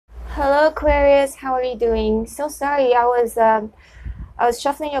Hello Aquarius, how are you doing? So sorry, I was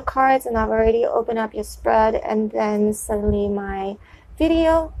shuffling your cards and I've already opened up your spread, and then suddenly my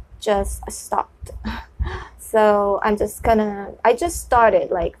video just stopped. So I just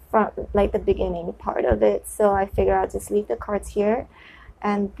started like from like the beginning part of it, so I figure I'll just leave the cards here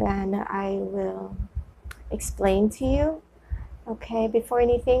and then I will explain to you. Okay, before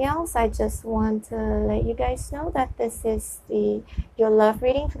anything else, I just want to let you guys know that this is your love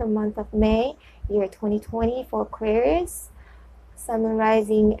reading for the month of May, year 2020 for Aquarius, Sun, Moon,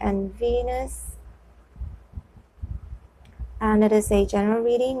 Rising, and Venus. And it is a general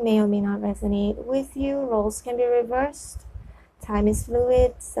reading, may or may not resonate with you. Roles can be reversed. Time is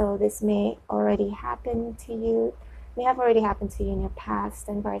fluid, so this may already happen to you, may have already happened to you in your past,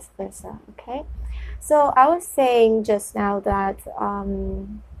 and vice versa. Okay. So I was saying just now that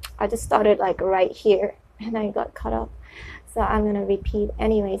I just started like right here and I got cut off. So I'm going to repeat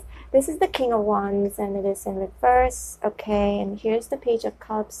anyways. This is the King of Wands and it is in reverse. Okay, and here's the Page of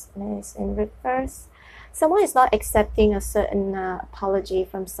Cups and it is in reverse. Someone is not accepting a certain apology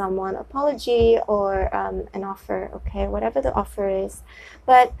from someone, apology or an offer, okay, whatever the offer is.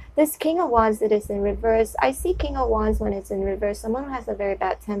 But this King of Wands, it is in reverse. I see King of Wands when it's in reverse. Someone who has a very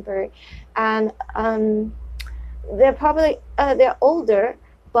bad temper, and they're probably they're older,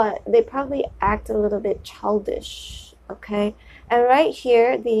 but they probably act a little bit childish, okay. And right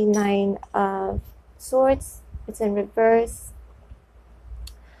here, the Nine of Swords, it's in reverse.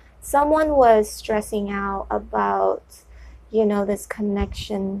 Someone was stressing out about, this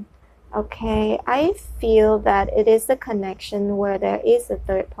connection. Okay, I feel that it is a connection where there is a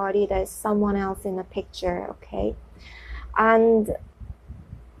third party, there's someone else in the picture. Okay, and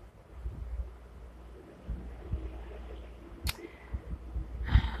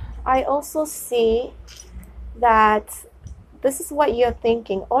I also see that this is what you're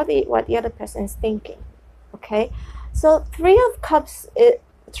thinking, or what the other person is thinking. Okay, so Three of Cups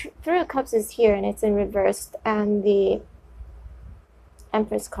is here and it's in reverse, and the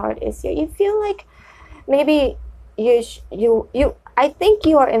Empress card is here. You feel like maybe I think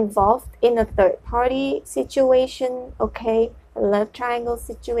you are involved in a third party situation, okay, a love triangle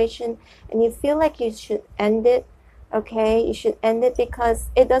situation, and you feel like you should end it. Okay, you should end it because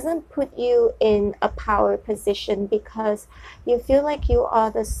it doesn't put you in a power position, because you feel like you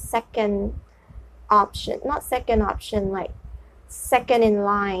are the second option, not second option, like second in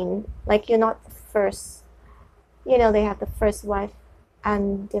line, like you're not the first. They have the first wife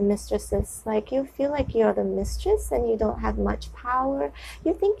and the mistresses. Like you feel like you're the mistress and you don't have much power.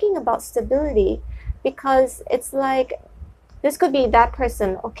 You're thinking about stability, because it's like this could be that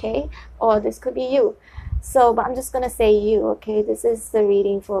person, okay, or this could be you. So, but I'm just gonna say you, okay. This is the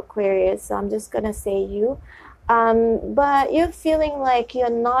reading for Aquarius, so I'm just gonna say you. But you're feeling like you're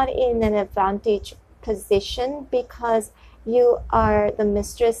not in an advantage position because you are the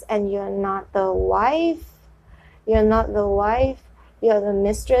mistress and you're not the wife. You're not the wife, you're the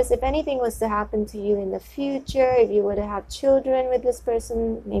mistress. If anything was to happen to you in the future, if you were to have children with this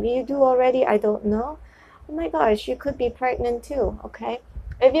person, maybe you do already, I don't know. Oh my gosh, you could be pregnant too, okay?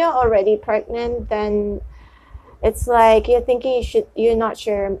 If you're already pregnant, then it's like you're thinking you're not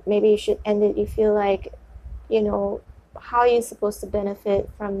sure, maybe you should end it. You feel like, how are you supposed to benefit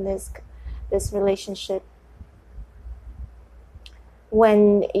from this relationship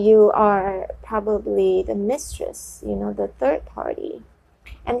when you are probably the mistress, the third party.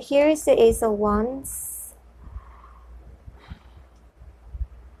 And here is the Ace of Wands.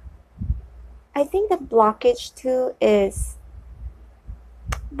 I think the blockage too is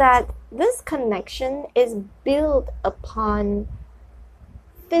that this connection is built upon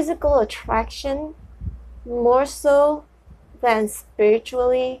physical attraction more so than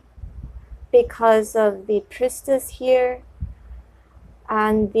spiritually, because of the priestess here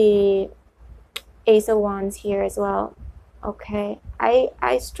and the Ace of Wands here as well. Okay,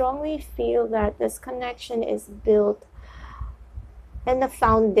 I strongly feel that this connection is built in the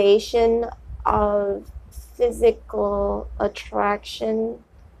foundation of physical attraction,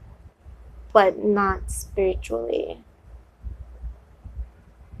 but not spiritually.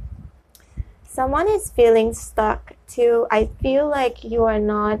 Someone is feeling stuck too. I feel like you are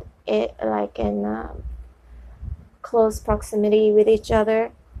not in close proximity with each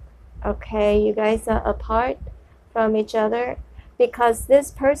other. Okay, you guys are apart from each other because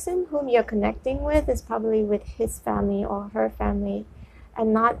this person whom you're connecting with is probably with his family or her family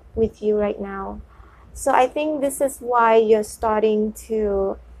and not with you right now. So I think this is why you're starting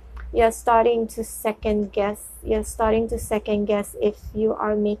to second guess. You're starting to second guess if you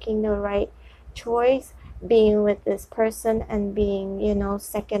are making the right choice, being with this person and being, you know,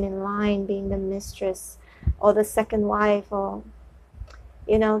 second in line, being the mistress or the second wife, or,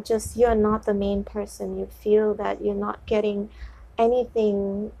 you know, just you're not the main person. You feel that you're not getting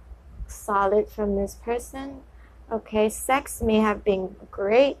anything solid from this person. Okay, sex may have been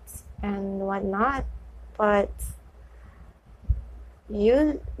great and whatnot, but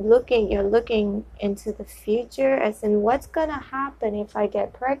you're looking into the future, as in what's gonna happen if I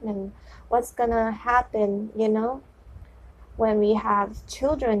get pregnant, what's gonna happen, you know, when we have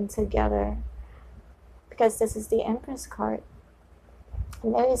children together, because this is the Empress card,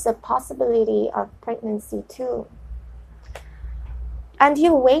 and there is a possibility of pregnancy too. And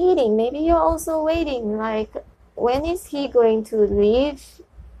you're waiting, maybe you're also waiting, like, when is he going to leave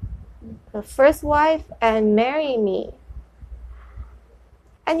the first wife and marry me?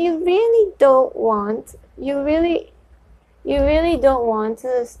 And you really don't want, you really don't want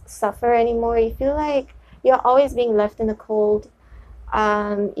to suffer anymore. You feel like you're always being left in the cold.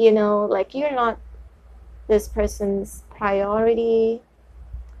 You know, like you're not this person's priority,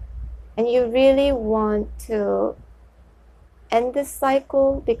 and you really want to end this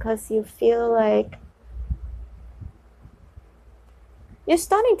cycle because you feel like you're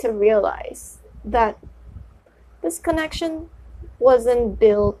starting to realize that this connection wasn't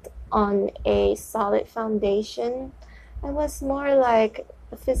built on a solid foundation. It was more like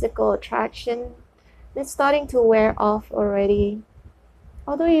a physical attraction. It's starting to wear off already.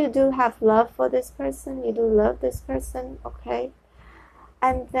 Although you do have love for this person, you do love this person, okay?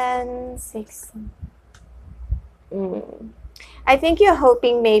 And then 6. I think you're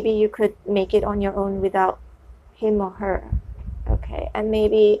hoping maybe you could make it on your own without him or her, okay? And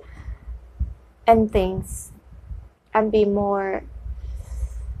maybe end things and be more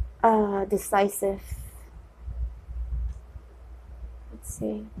decisive. Let's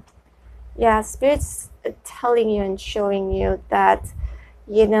see. Yeah, Spirit's telling you and showing you that,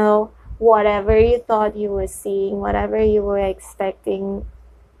 you know, whatever you thought you were seeing, whatever you were expecting,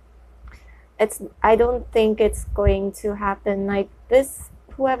 I don't think it's going to happen. Like this,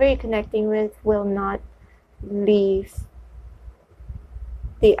 whoever you're connecting with will not leave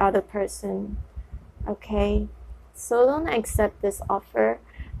the other person, okay? So don't accept this offer,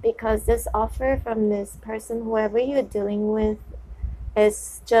 because this offer from this person, whoever you're dealing with,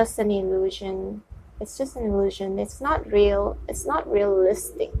 is just an illusion. It's just an illusion. It's not real. It's not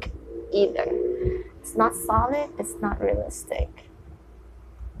realistic either. It's not solid. It's not realistic.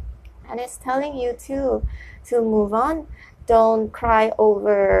 And it's telling you to move on. Don't cry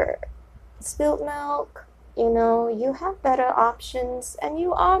over spilled milk. You know, you have better options, and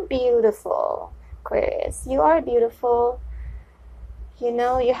you are beautiful, Aquarius. You are beautiful. You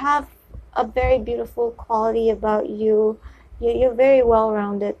know, you have a very beautiful quality about you. You're a very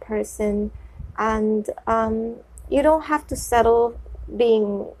well-rounded person, and you don't have to settle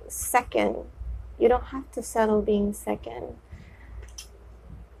being second. You don't have to settle being second.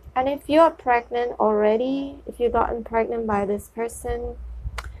 And if you are pregnant already, if you've gotten pregnant by this person,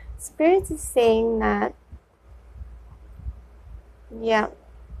 Spirit is saying that, yeah,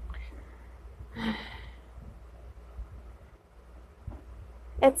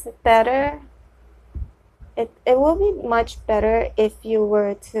 it's better. It will be much better if you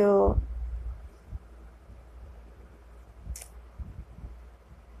were to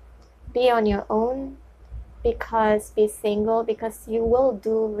be on your own, be single, because you will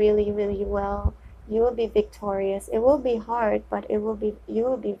do really, really well. You will be victorious. It will be hard, but you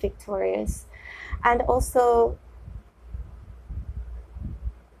will be victorious. And also,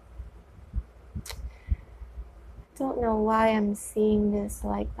 don't know why I'm seeing this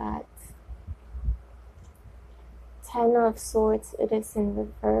like that. 10 of Swords, it is in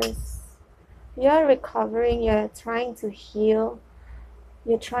reverse. You're recovering, you're trying to heal.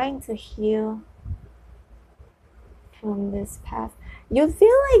 You're trying to heal from this past. You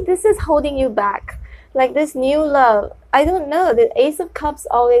feel like this is holding you back. Like this new love. I don't know. The Ace of Cups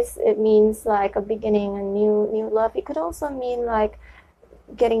always, it means like a beginning, a new love. It could also mean like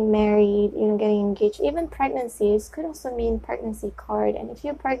getting married, you know, getting engaged. Even pregnancies could also mean pregnancy card. And if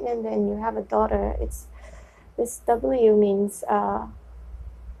you're pregnant and you have a daughter, it's this W means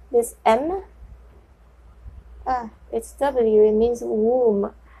this M. It's W. It means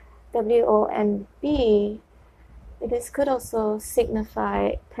womb. WOMB. This could also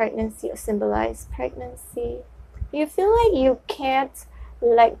signify pregnancy or symbolize pregnancy. You feel like you can't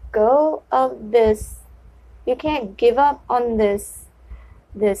let go of this. You can't give up on this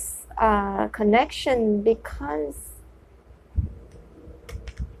connection because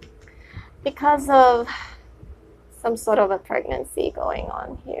of some sort of a pregnancy going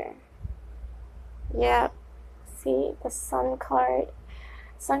on here. Yeah, see the sun card.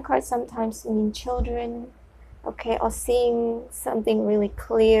 Sun cards sometimes mean children, okay, or seeing something really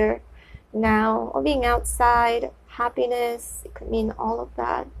clear now, or being outside, happiness. It could mean all of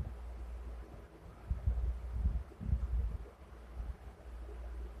that.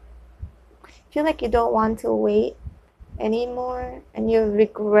 Feel like you don't want to wait anymore, and you're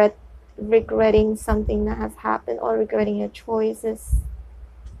regretting something that has happened, or regretting your choices.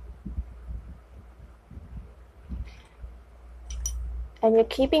 And you're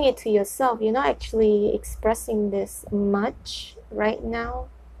keeping it to yourself. You're not actually expressing this much right now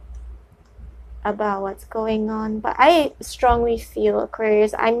about what's going on. But I strongly feel,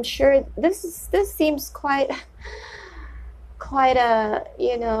 Aquarius, I'm sure this seems quite a,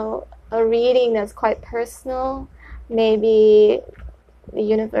 you know, a reading that's quite personal. Maybe the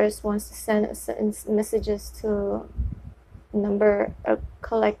universe wants to send messages to a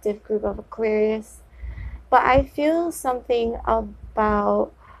collective group of Aquarius. But I feel something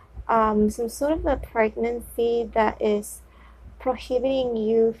about some sort of a pregnancy that is prohibiting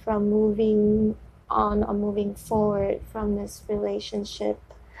you from moving on or moving forward from this relationship,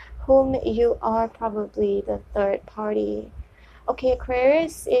 whom you are probably the third party. Okay,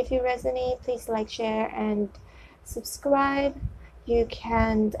 Aquarius, if you resonate, please like, share, and subscribe. You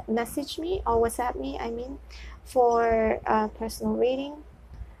can message me or WhatsApp me, for a personal reading,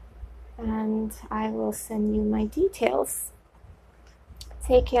 and I will send you my details.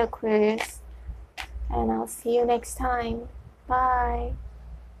 Take care, Aquarius, and I'll see you next time. Bye.